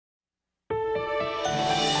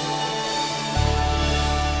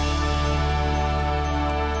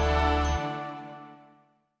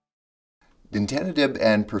Nintedanib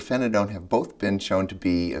and pirfenidone have both been shown to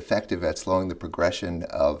be effective at slowing the progression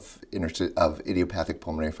of idiopathic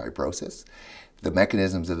pulmonary fibrosis. The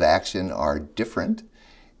mechanisms of action are different.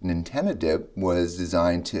 Nintedanib was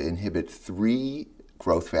designed to inhibit three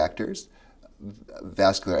growth factors: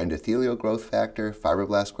 vascular endothelial growth factor,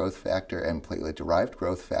 fibroblast growth factor, and platelet-derived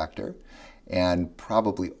growth factor. And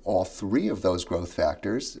probably all three of those growth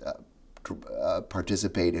factors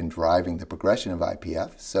participate in driving the progression of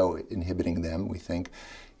IPF, so inhibiting them, we think,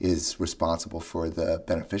 is responsible for the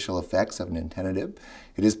beneficial effects of nintedanib.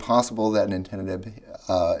 It is possible that nintedanib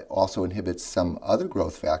also inhibits some other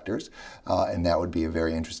growth factors, and that would be a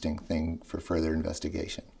very interesting thing for further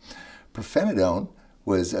investigation. Pirfenidone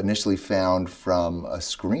was initially found from a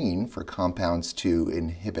screen for compounds to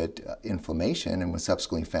inhibit inflammation and was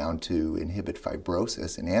subsequently found to inhibit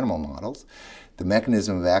fibrosis in animal models. The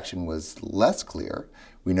mechanism of action was less clear.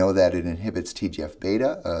 We know that it inhibits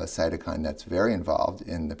TGF-beta, a cytokine that's very involved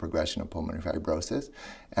in the progression of pulmonary fibrosis,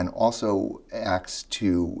 and also acts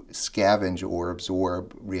to scavenge or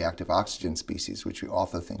absorb reactive oxygen species, which we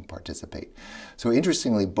also think participate. So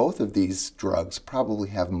interestingly, both of these drugs probably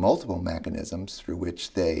have multiple mechanisms through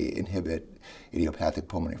which they inhibit idiopathic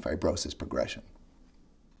pulmonary fibrosis progression.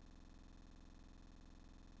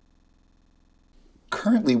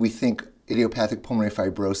 Currently, we think idiopathic pulmonary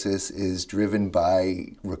fibrosis is driven by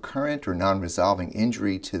recurrent or non-resolving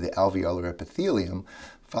injury to the alveolar epithelium,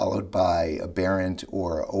 followed by aberrant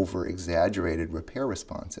or over-exaggerated repair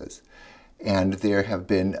responses. And there have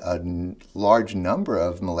been a large number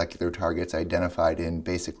of molecular targets identified in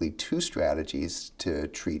basically two strategies to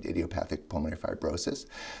treat idiopathic pulmonary fibrosis.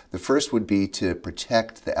 The first would be to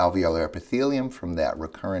protect the alveolar epithelium from that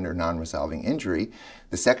recurrent or non-resolving injury.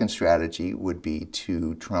 The second strategy would be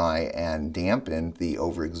to try and dampen the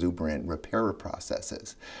overexuberant repair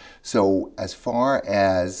processes. So as far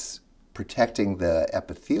as protecting the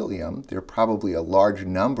epithelium, there are probably a large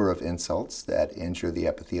number of insults that injure the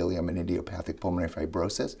epithelium in idiopathic pulmonary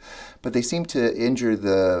fibrosis, but they seem to injure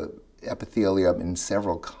the epithelium in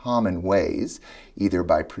several common ways, either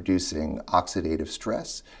by producing oxidative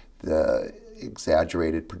stress, the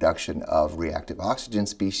exaggerated production of reactive oxygen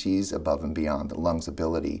species above and beyond the lung's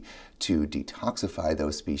ability to detoxify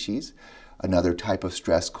those species. Another type of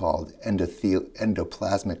stress called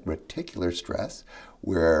endoplasmic reticular stress,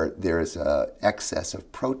 where there's an excess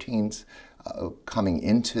of proteins coming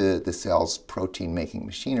into the cell's protein-making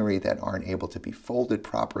machinery that aren't able to be folded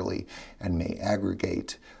properly and may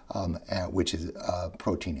aggregate,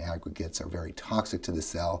 protein aggregates are very toxic to the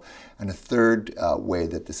cell. And a third way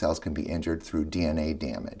that the cells can be injured through DNA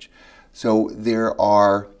damage. So there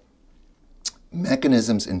are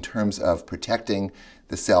mechanisms in terms of protecting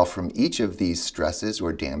the cell from each of these stresses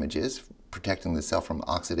or damages, protecting the cell from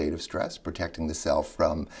oxidative stress, protecting the cell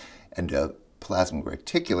from endoplasmic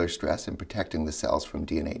reticular stress, and protecting the cells from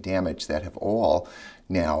DNA damage, that have all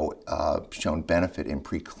now shown benefit in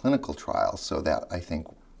preclinical trials. So that, I think,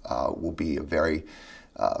 will be a very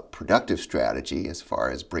productive strategy as far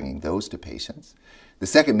as bringing those to patients. The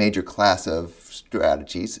second major class of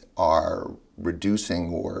strategies are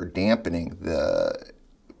reducing or dampening the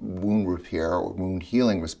wound repair or wound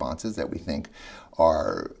healing responses that we think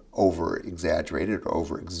are over-exaggerated or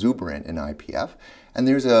over-exuberant in IPF. And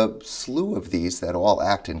there's a slew of these that all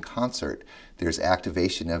act in concert. There's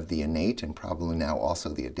activation of the innate and probably now also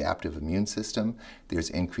the adaptive immune system. There's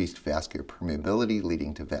increased vascular permeability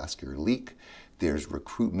leading to vascular leak. There's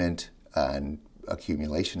recruitment and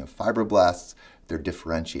accumulation of fibroblasts, their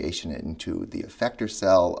differentiation into the effector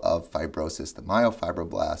cell of fibrosis, the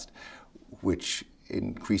myofibroblast, which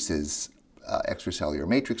increases extracellular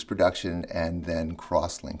matrix production and then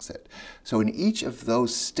cross-links it. So in each of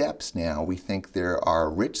those steps now, we think there are a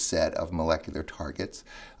rich set of molecular targets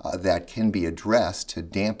that can be addressed to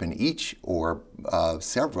dampen each or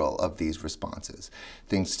several of these responses.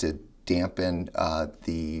 Things to dampen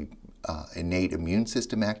the innate immune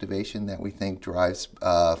system activation that we think drives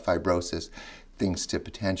fibrosis, things to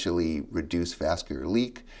potentially reduce vascular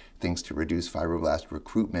leak, things to reduce fibroblast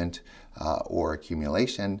recruitment or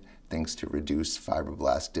accumulation, things to reduce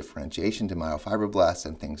fibroblast differentiation to myofibroblasts,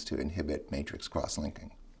 and things to inhibit matrix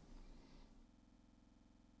cross-linking.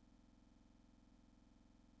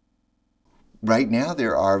 Right now,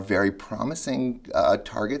 there are very promising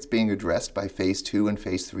targets being addressed by phase 2 and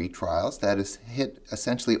phase 3 trials that has hit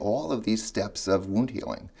essentially all of these steps of wound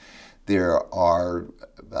healing. There are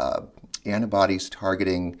antibodies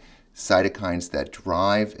targeting cytokines that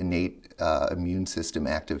drive innate immune system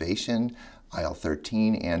activation,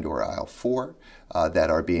 IL-13 and or IL-4, that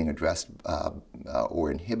are being addressed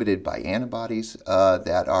or inhibited by antibodies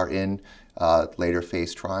that are in later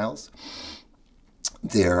phase trials.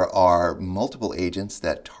 There are multiple agents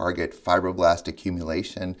that target fibroblast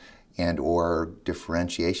accumulation and or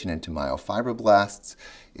differentiation into myofibroblasts,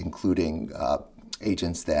 including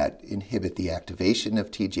agents that inhibit the activation of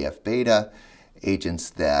TGF-beta, agents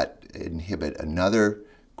that inhibit another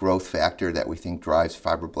growth factor that we think drives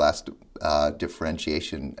fibroblast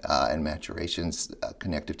differentiation and maturation's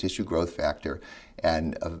connective tissue growth factor,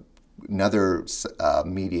 and another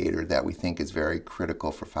mediator that we think is very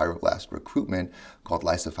critical for fibroblast recruitment called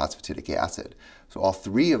lysophosphatidic acid. So all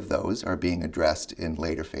three of those are being addressed in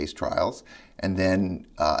later phase trials. And then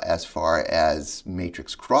as far as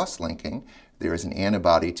matrix cross-linking, there is an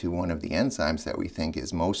antibody to one of the enzymes that we think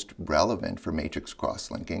is most relevant for matrix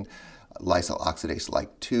cross-linking, lysyl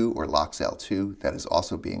oxidase-like 2 or LOXL2, that is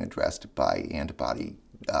also being addressed by antibody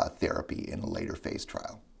therapy in a later phase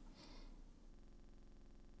trial.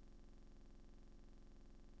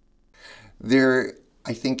 There,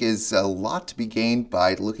 I think, is a lot to be gained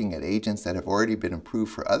by looking at agents that have already been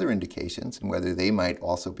approved for other indications and whether they might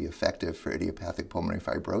also be effective for idiopathic pulmonary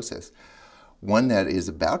fibrosis. One that is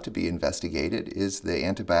about to be investigated is the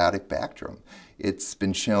antibiotic Bactrim. It's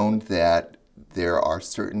been shown that there are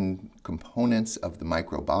certain components of the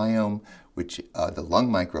microbiome, which the lung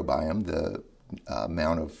microbiome, the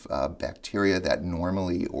amount of bacteria that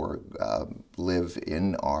normally live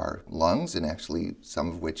in our lungs, and actually some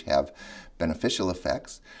of which have beneficial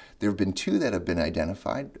effects. There have been two that have been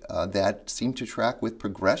identified that seem to track with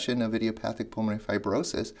progression of idiopathic pulmonary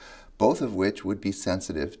fibrosis, both of which would be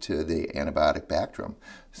sensitive to the antibiotic Bactrim.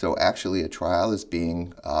 So actually a trial is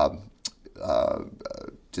being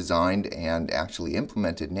designed and actually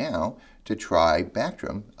implemented now to try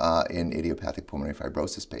Bactrim in idiopathic pulmonary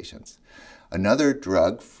fibrosis patients. Another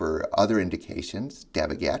drug for other indications,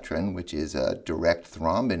 dabigatran, which is a direct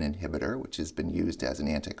thrombin inhibitor, which has been used as an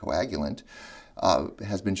anticoagulant,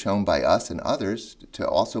 has been shown by us and others to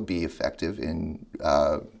also be effective in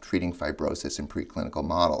treating fibrosis in preclinical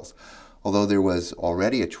models. Although there was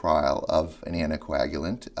already a trial of an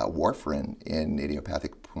anticoagulant, warfarin, in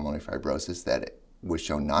idiopathic pulmonary fibrosis that was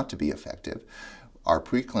shown not to be effective, our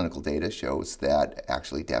preclinical data shows that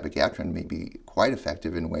actually dabigatran may be quite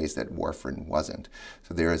effective in ways that warfarin wasn't.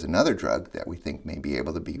 So there is another drug that we think may be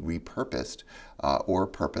able to be repurposed or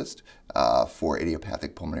purposed for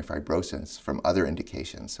idiopathic pulmonary fibrosis from other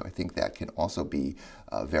indications. So I think that can also be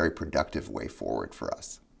a very productive way forward for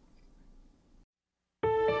us.